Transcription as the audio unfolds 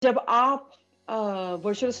जब आप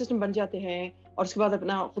virtual assistant बन जाते हैं और उसके बाद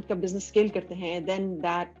अपना खुद का बिजनेस स्केल करते हैं, then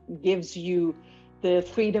that gives you the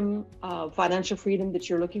freedom, financial freedom that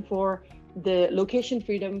you are looking for, the location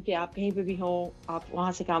freedom कि आप कहीं पे भी हों, आप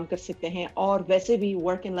वहाँ से काम कर सकते हैं। और वैसे भी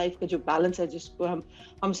वर्क एंड लाइफ का जो बैलेंस है, जिसको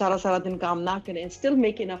हम सारा सारा दिन काम ना करें, स्टिल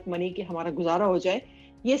मेक इनफ मनी कि हमारा गुजारा हो जाए,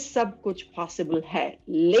 ये सब कुछ पॉसिबल है,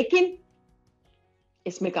 लेकिन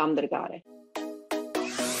इसमें काम दरकार है।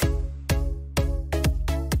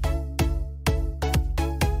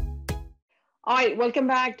 Alright, welcome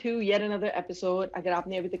back to yet another episode. अगर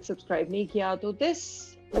आपने अभी तक सब्सक्राइब नहीं किया तो this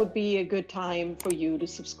would be a good time for you to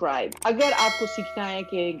subscribe. अगर आपको सीखना है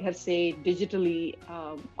कि घर से digitally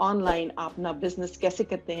online आप अपना business कैसे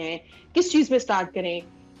करते हैं, किस चीज़ में start करें,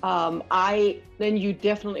 then you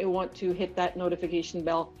definitely want to hit that notification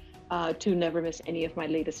bell to never miss any of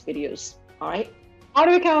my latest videos. Alright? How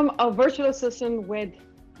to become a virtual assistant with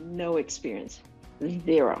no experience?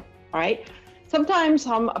 Zero. Alright? Sometimes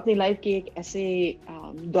हम अपनी life के एक ऐसे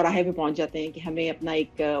दोराहे पे पहुंच जाते हैं कि हमें अपना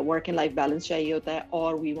एक वर्क एंड लाइफ बैलेंस चाहिए होता है,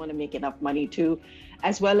 और we want to make enough money to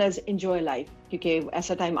as well as enjoy life, क्योंकि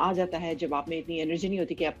ऐसा टाइम आ जाता है जब आप में इतनी एनर्जी नहीं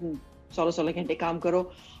होती कि आप 16-16 घंटे काम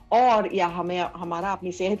करो, और या हमारा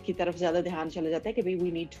अपनी सेहत की तरफ ज्यादा ध्यान चला जाता है कि भाई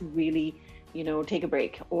we need to really take a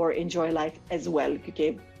break और एंजॉय लाइफ एज वेल,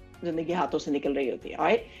 क्योंकि जिंदगी हाथों से निकल रही होती है।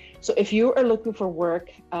 Right, so if you are looking for work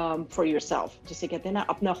for yourself, जिसे कहते हैं ना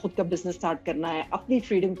अपना खुद का बिजनेस स्टार्ट करना है, अपनी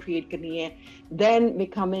फ्रीडम क्रिएट करनी है, then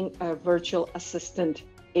becoming a virtual assistant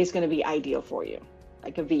is gonna be ideal for you,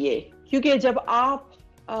 like a VA. क्योंकि जब आप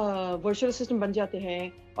वर्चुअल असिस्टेंट बन जाते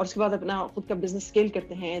हैं और उसके बाद अपना खुद का बिजनेस स्केल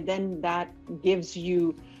करते हैं, then that gives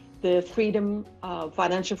you the freedom,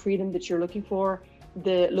 financial freedom that you are looking for,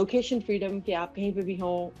 the location freedom कि आप कहीं पे भी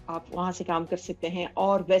हों, आप वहाँ से काम कर सकते हैं।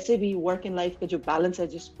 और वैसे भी वर्क एंड लाइफ का जो बैलेंस है,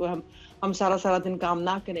 जिसको हम सारा सारा दिन काम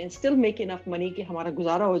ना करें, स्टिल मेक इनफ मनी कि हमारा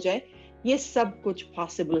गुजारा हो जाए, ये सब कुछ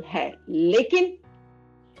पॉसिबल है, लेकिन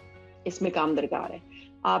इसमें काम दरकार है।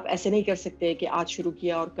 आप ऐसे नहीं कर सकते कि आज शुरू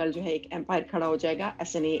किया और कल जो है एक एम्पायर खड़ा हो जाएगा,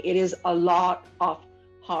 ऐसे नहीं। It is a lot of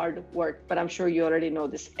hard work, but I'm sure you already know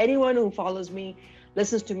this. Anyone who follows me,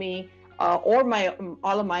 listens to me, or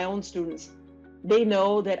all of my own students, they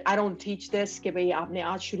know that I don't teach this कि भाई आपने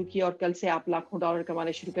आज शुरू किया और कल से आप लाखों डॉलर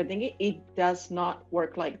कमाने शुरू कर देंगे। It does not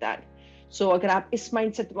work like that. So अगर आप इस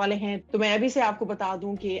माइंडसेट वाले हैं तो मैं अभी से आपको बता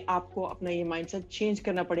दूं कि आपको अपना ये माइंडसेट चेंज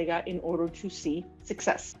करना पड़ेगा in order to see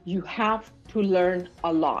success. You have to learn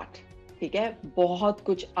a lot. ठीक है, बहुत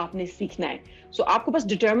कुछ आपने सीखना है। So आपको बस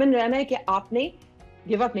डिटरमिन रहना है कि आपने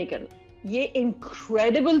गिव अप नहीं करना। ये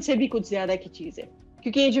इनक्रेडिबल से भी कुछ ज्यादा की चीज है,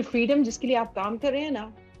 क्योंकि ये जो फ्रीडम जिसके लिए आप काम कर रहे हैं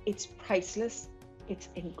ना, it's priceless, it's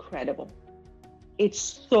incredible, it's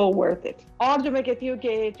so worth it. और जो मैं कहती हूँ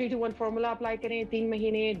कि 3-2-1 फॉर्मूला अप्लाई करें, 3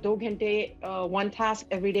 महीने 2 घंटे 1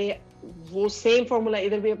 टास्क एवरी डे, वो सेम फॉर्मूला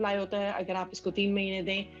इधर भी अप्लाई होता है अगर आप इसको 3 महीने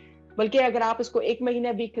दें। बल्कि अगर आप इसको 1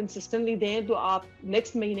 महीना भी कंसिस्टेंटली दें तो आप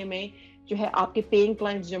नेक्स्ट महीने में जो है आपके पेइंग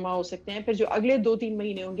क्लाइंट्स जमा हो सकते हैं। फिर जो अगले 2-3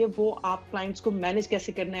 महीने होंगे वो आप क्लाइंट्स को मैनेज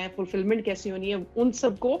कैसे करना है, फुलफिलमेंट कैसी होनी है, उन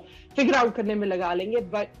सबको फिगर आउट करने में लगा लेंगे।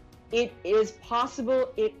 But it is possible,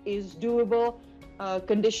 it is doable.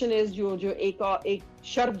 Condition is जो एक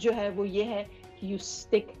शर्त जो है वो ये है कि you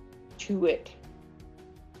stick to it,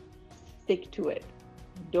 stick to it,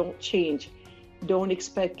 don't change, don't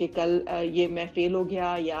expect कि कल ये मैं फेल हो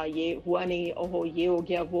गया या ये हुआ नहीं, ओहो ये हो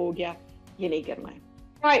गया वो हो गया, ये नहीं करना है।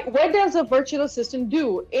 Right, what does a virtual assistant do?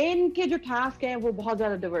 इनके जो टास्क हैं वो बहुत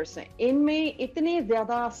ज़्यादा diverse हैं। इनमें इतने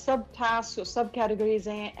ज़्यादा सब टास्क और सब कैटेगरीज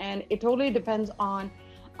हैं, and it totally depends on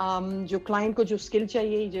जो क्लाइंट को जो स्किल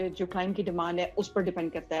चाहिए, जो क्लाइंट की डिमांड है उस पर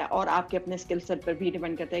डिपेंड करता है, और आपके अपने स्किल सेट पर भी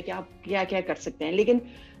डिपेंड करता है कि आप क्या क्या कर सकते हैं। लेकिन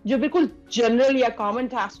जो बिल्कुल जनरल या कॉमन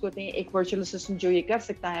टास्क होते हैं एक वर्चुअल असिस्टेंट जो ये कर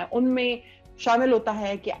सकता है, उनमें शामिल होता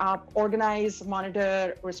है कि आप organise,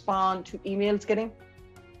 monitor, respond to emails करें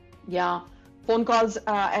या फोन कॉल्स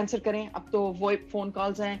आंसर करें। अब तो वो फोन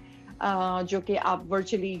कॉल्स हैं जो कि आप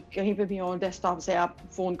वर्चुअली कहीं पे भी हो, डेस्कटॉप से आप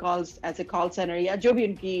phone calls as a call centre या जो भी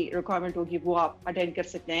उनकी रिक्वायरमेंट होगी वो आप अटेंड कर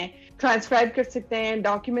सकते हैं, ट्रांसक्राइब कर सकते हैं।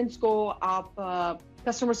 डॉक्यूमेंट्स को आप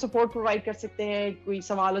कस्टमर सपोर्ट प्रोवाइड कर सकते हैं। कोई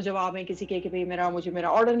सवाल और जवाब है किसी के कि भाई मुझे मेरा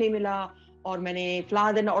ऑर्डर नहीं मिला और मैंने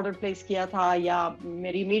फलां दिन ऑर्डर प्लेस किया था, या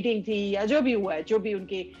मेरी मीटिंग थी, या जो भी हुआ है, जो भी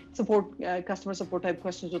उनके support customer support type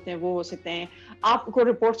questions होते हैं वो हो सकते हैं। आपको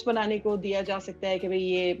रिपोर्ट्स बनाने को दिया जा सकता है कि भाई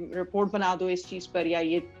ये रिपोर्ट बना दो इस चीज पर, या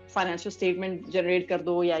ये फाइनेंशियल स्टेटमेंट जनरेट कर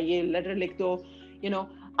दो, या ये लेटर लिख दो।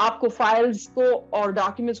 आपको फाइल्स को और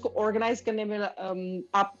डॉक्यूमेंट्स को ऑर्गेनाइज करने में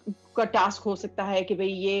आपका टास्क हो सकता है कि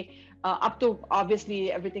भाई ये up to obviously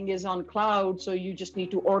everything is on cloud, so you just need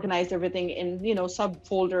to organize everything in sub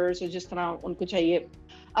folders, or जिस तरह उनको चाहिए।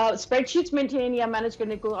 اسپریڈ شیٹس مینٹین یا مینج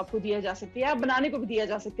کرنے کو آپ کو دیا جا سکتی ہے, آپ بنانے کو بھی دیا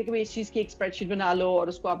جا سکتا ہے کہ اس چیز کی ایک اسپریڈ شیٹ بنا لو اور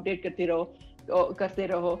اس کو اپڈیٹ کرتے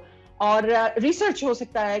رہو. اور ریسرچ ہو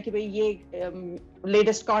سکتا ہے کہ بھئی یہ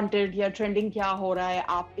لیٹسٹ کانٹینٹ یا ٹرینڈنگ کیا ہو رہا ہے,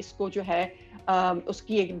 آپ اس کو جو ہے اس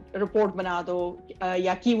کی ایک رپورٹ بنا دو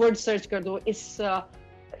یا کی ورڈ سرچ کر دو,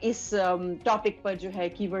 اس ٹاپک پر جو ہے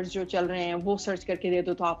کی ورڈز جو چل رہے ہیں وہ سرچ کر کے دے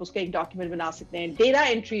دو, تو آپ اس کا ایک ڈاکیومنٹ بنا سکتے ہیں. ڈیٹا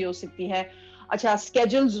انٹری ہو سکتی ہے. اچھا,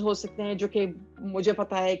 اسکیجولز ہو سکتے ہیں, جو کہ مجھے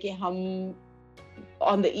پتا ہے کہ ہم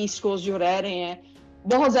آن دا ایسٹ کوسٹ جو رہ رہے ہیں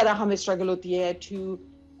بہت زیادہ ہمیں اسٹرگل ہوتی ہے to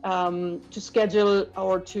schedule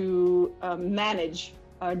or to manage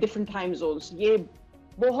different time zones. یہ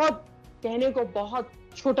بہت کہنے کو بہت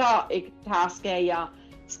چھوٹا ایک ٹاسک ہے یا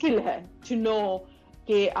اسکل ہے to know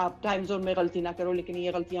کہ آپ ٹائم زون میں غلطی نہ کرو, لیکن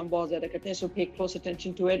یہ غلطی ہم بہت زیادہ کرتے ہیں. So pay close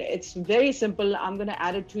attention to it. It's very simple. I'm going to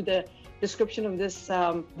add it to the description of this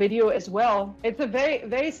video as well. It's a very,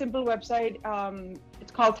 very simple website.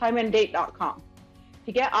 It's called timeanddate.com.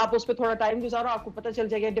 ٹھیک ہے, آپ اس پہ تھوڑا time گزارو, آپ کو پتہ چل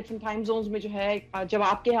جائے گا ڈفرنٹ ٹائم زونز میں جو ہے, جب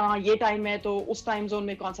آپ کے ہاں یہ ٹائم ہے تو اس ٹائم زون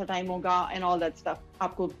میں کون سا ٹائم ہوگا اینڈ آل دیٹ اسٹف,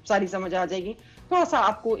 آپ کو ساری سمجھ آ جائے گی. تھوڑا سا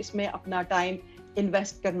آپ کو اس میں اپنا ٹائم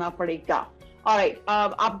انویسٹ کرنا پڑے گا. آلرائٹ,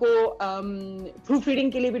 آپ کو پروف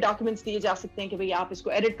ریڈنگ کے لیے بھی ڈاکیومنٹس دیے جا سکتے ہیں کہ بھئی آپ اس کو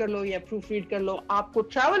ایڈٹ کر لو یا پروف ریڈ کر لو. آپ کو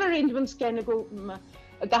ٹریول ارینجمنٹس کہنے کو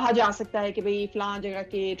کہا جا سکتا ہے کہ بھئی فلاں جگہ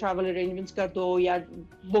کے ٹریول ارینجمنٹس کر دو, یا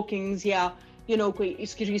بکنگز, یا کوئی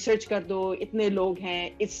اس کی ریسرچ کر دو, اتنے لوگ ہیں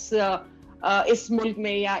اس ملک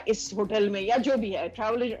میں یا اس ہوٹل میں یا جو بھی ہے.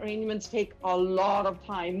 Travel arrangements take a lot of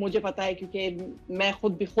time, مجھے پتا ہے کیونکہ میں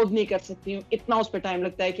خود نہیں کر سکتی ہوں, اتنا اس پہ ٹائم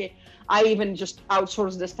لگتا ہے کہ I even just out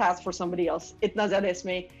source this task for somebody else. اتنا زیادہ اس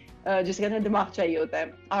میں جسے کہتے ہیں دماغ چاہیے ہوتا ہے.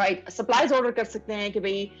 آلرائٹ, سپلائز آرڈر کر سکتے ہیں کہ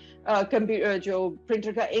بھئی کمپیوٹر جو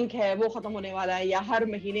پرنٹر کا انک ہے وہ ختم ہونے والا ہے, یا ہر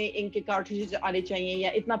مہینے انک کے کارٹریجز آنے چاہیے, یا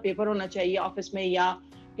اتنا پیپر ہونا چاہیے آفس میں, یا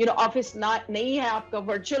آفس نہیں ہے آپ کا,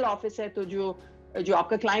 ورچوئل آفس ہے, تو جو آپ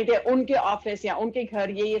کا کلائنٹ ہے ان کے آفس یا ان کے گھر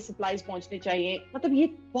یہ سپلائز پہنچنے چاہیے. مطلب یہ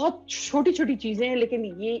بہت چھوٹی چھوٹی چیزیں ہیں, لیکن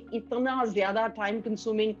یہ اتنا زیادہ ٹائم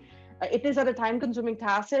کنزیومنگ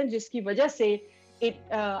ٹاسک ہے جس کی وجہ سے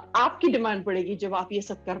آپ کی ڈیمانڈ پڑے گی جب آپ یہ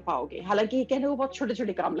سب کر پاؤ گے. حالانکہ یہ کہنے کو بہت چھوٹے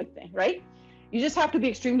چھوٹے کام لگتے ہیں, right. You just have to be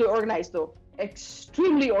extremely organized though.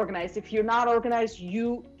 Extremely organized. If you're not organized,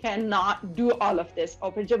 you cannot do all of this.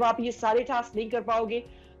 اور پھر جب آپ یہ سارے ٹاسک نہیں کر پاؤ گے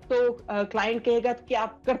تو کلائنٹ کہے گا کہ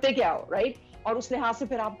آپ کرتے کیا ہو, رائٹ. اور اس لحاظ سے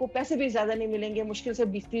پھر آپ کو پیسے بھی زیادہ نہیں ملیں گے, مشکل سے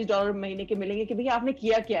 $20-30 مہینے کے ملیں گے کہ بھئی آپ نے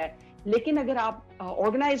کیا ہے. لیکن اگر آپ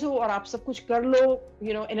آرگنائز ہو اور آپ سب کچھ کر لو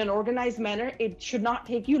in an organized manner, it should not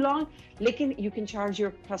take you long. لیکن you can charge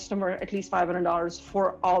your customer at least $500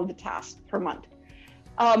 for all the tasks per month.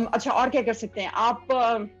 اچھا, اور کیا کر سکتے ہیں آپ؟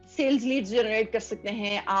 سیلز لیڈز جنریٹ کر سکتے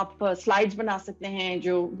ہیں, آپ سلائڈز بنا سکتے ہیں,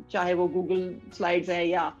 جو چاہے وہ گوگل سلائڈز ہے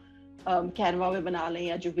یا کینوا میں بنا لیں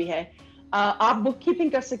یا جو بھی ہے. آپ بک کیپنگ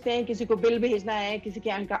کر سکتے ہیں, کسی کو بل بھیجنا ہے, کسی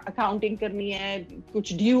کی اکاؤنٹنگ کرنی ہے,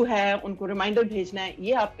 کچھ ڈیو ہے ان کو ریمائنڈر بھیجنا ہے,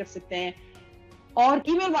 یہ آپ کر سکتے ہیں. اور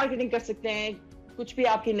ای میل مارکیٹنگ کر سکتے ہیں, کچھ بھی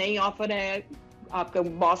آپ کی نئی آفر ہے, آپ کا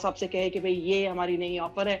باس آپ سے کہے کہ بھئی یہ ہماری نئی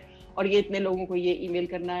آفر ہے اور یہ اتنے لوگوں کو یہ ای میل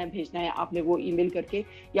کرنا ہے, بھیجنا ہے, آپ نے وہ ای میل کر کے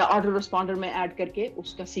یا آرڈر رسپونڈر میں ایڈ کر کے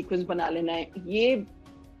اس کا سیکوینس بنا لینا ہے. یہ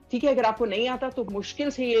ٹھیک ہے, اگر آپ کو نہیں آتا تو مشکل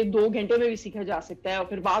سے یہ 2 گھنٹے میں بھی سیکھا جا سکتا ہے, اور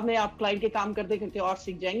پھر بعد میں آپ کلائنٹ کے کام کرتے کرتے اور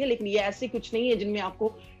سیکھ جائیں گے. لیکن یہ ایسے کچھ نہیں ہے جن میں آپ کو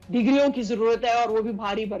ڈگریوں کی ضرورت ہے اور وہ بھی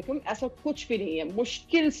بھاری بھرکم, ایسا کچھ بھی نہیں ہے.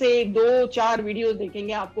 مشکل سے 2-4 ویڈیوز دیکھیں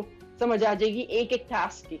گے آپ کو سمجھ آ جائے گی ایک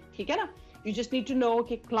ٹاسک کی, ٹھیک ہے نا. You just need to know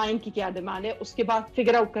کہ کلائنٹ کی کیا ڈیمانڈ ہے, اس کے بعد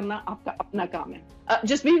فگر آؤٹ کرنا آپ کا اپنا کام ہے.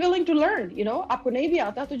 Just be willing to learn, آپ کو نہیں بھی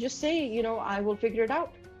آتا تو just say, I will figure it out,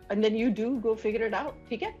 and then you do go figure it out,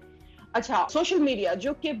 ٹھیک ہے. اچھا, سوشل میڈیا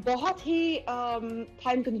جو کہ بہت ہی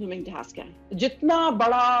ٹائم کنزیومنگ ٹاسک ہے. جتنا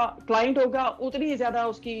بڑا کلائنٹ ہوگا اتنی ہی زیادہ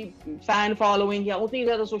اس کی فین فالوئنگ یا اتنی ہی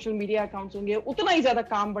زیادہ سوشل میڈیا اکاؤنٹس ہوں گے, اتنا ہی زیادہ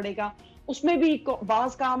کام بڑھے گا. اس میں بھی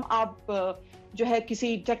بعض کام آپ جو ہے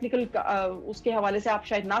کسی ٹیکنیکل اس کے حوالے سے آپ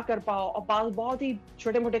شاید نہ کر پاؤ, اور بعض بہت ہی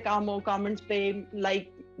چھوٹے موٹے کام ہو, کامنٹس پہ لائک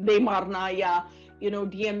دے مارنا یا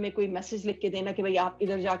ڈی ایم میں کوئی میسج لکھ کے دینا کہ بھئی آپ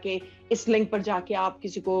ادھر جا کے اس لنک پر جا کے آپ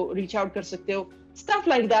کسی کو ریچ آؤٹ کر سکتے ہو. Stuff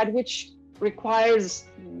like that which requires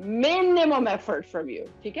minimum effort from you,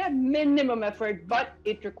 ٹھیک ہے, minimum effort, but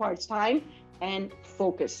it requires time and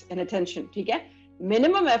focus and attention, ٹھیک ہے.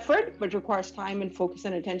 minimum effort but requires time and focus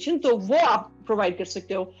and attention, تو وہ آپ پرووائڈ کر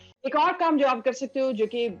سکتے ہو. ایک اور کام جو آپ کر سکتے ہو جو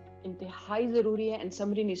کہ انتہائی ضروری ہے, and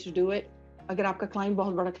somebody needs to do it, اگر آپ کا کلائنٹ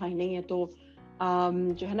بہت بڑا کلائنٹ نہیں ہے تو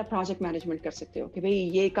جو ہے نا پروجیکٹ مینجمنٹ کر سکتے ہو کہ بھئی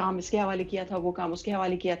یہ کام اس کے حوالے کیا تھا, وہ کام اس کے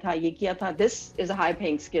حوالے کیا تھا, یہ کیا تھا. This is a high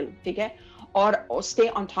paying skill, ٹھیک ہے. اور stay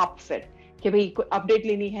on top of it کہ بھئی کوئی اپڈیٹ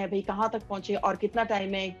لینی ہے, بھئی کہاں تک پہنچے اور کتنا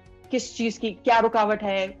ٹائم ہے, کس چیز کی کیا رکاوٹ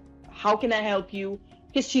ہے, how can I help you,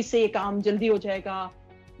 کس چیز سے یہ کام جلدی ہو جائے گا,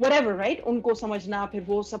 whatever, right? उनको समझना, फिर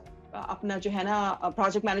वो सब अपना जो है ना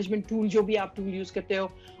प्रोजेक्ट मैनेजमेंट टूल, जो भी आप टूल यूज करते हो,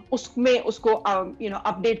 उसमें उसको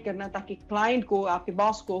अपडेट करना, ताकि क्लाइंट को, आपके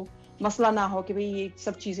बॉस को मसला ना हो कि भाई ये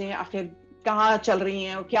सब चीजें आखिर कहाँ चल रही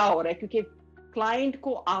हैं और क्या हो रहा है, क्योंकि क्लाइंट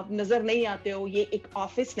को आप नजर नहीं आते हो, ये एक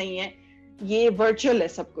ऑफिस नहीं है, ये वर्चुअल है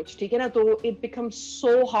सब कुछ, ठीक है ना? तो it becomes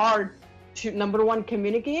so hard to, number one,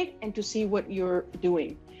 communicate and to see what you are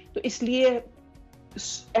doing. तो इसलिए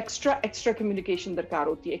एक्स्ट्रा कम्युनिकेशन दरकार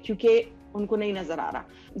होती है, क्योंकि उनको नहीं नजर आ रहा.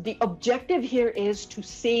 The objective here is to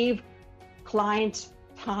save clients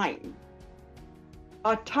time,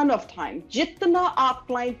 a ton of time. जितना आप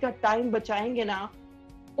क्लाइंट का टाइम बचाएंगे ना,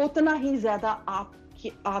 उतना ही ज्यादा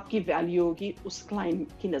आपकी वैल्यू होगी उस क्लाइंट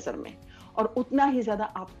की नजर में, और उतना ही ज्यादा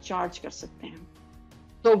आप चार्ज कर सकते हैं.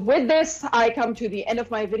 So with this, I come to the end of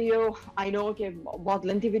my video. I know कि बहुत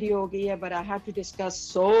lengthy video हो गई है, but I have to discuss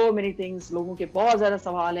so many things. लोगों के बहुत ज़्यादा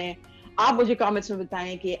सवाल हैं. आप मुझे comments में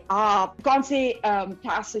बताएं कि आप कौन से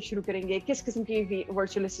task से शुरू करेंगे, किस किस्म की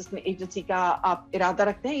virtual assistant agency का आप इरादा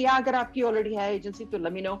रखते हैं, या अगर आपकी already है agency तो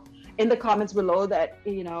let me know in the comments below that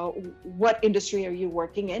you know what industry are you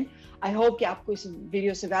working in. I hope कि आपको इस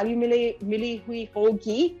video से value मिली हुई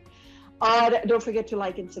होगी. Don't forget to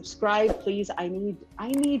like and subscribe, please. I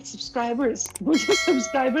need subscribers. मुझे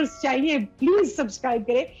subscribers चाहिए. Please subscribe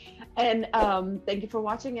करें. And thank you for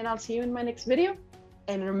watching, and I'll see you in my next video.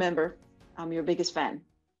 And remember, I'm your biggest fan.